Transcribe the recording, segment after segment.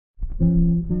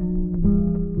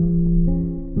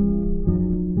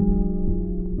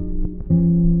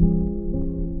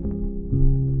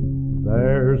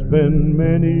There's been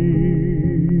many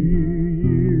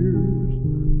years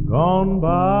gone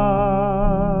by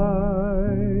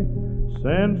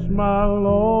since my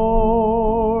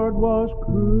Lord was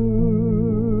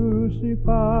crucified.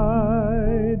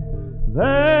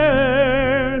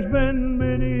 There's been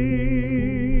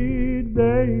many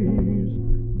days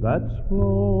that's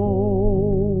flown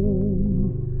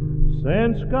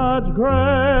since God's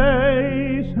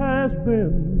grace has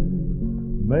been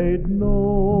made known.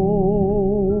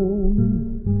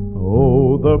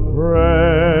 Oh, the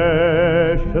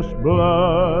precious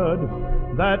blood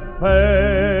that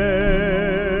fell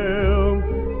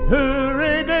to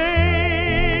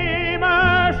redeem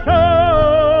our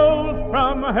souls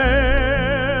from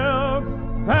hell.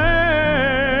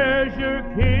 There's your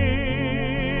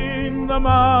kingdom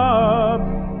of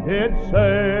its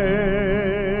saved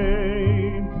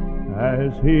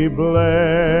as he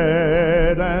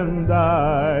bled and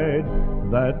died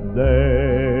that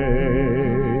day.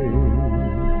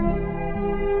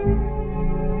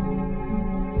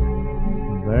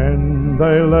 Then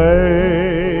they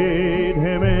laid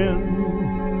him in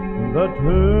the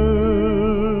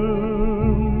tomb,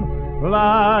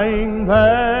 lying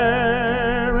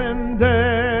there in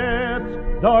death's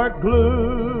dark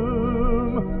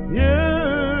gloom.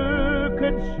 You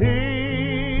could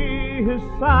see his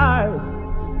side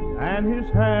and his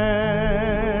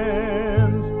hands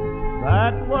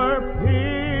that were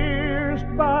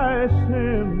pierced by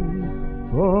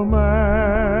sinful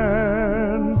man.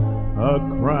 A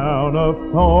crown of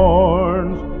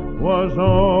thorns was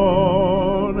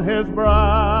on his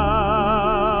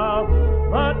brow,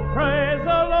 but praise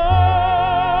the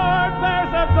Lord,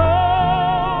 there's a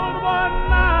gold one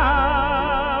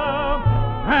now,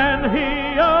 and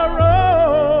he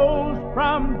arose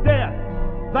from death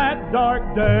that dark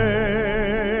day.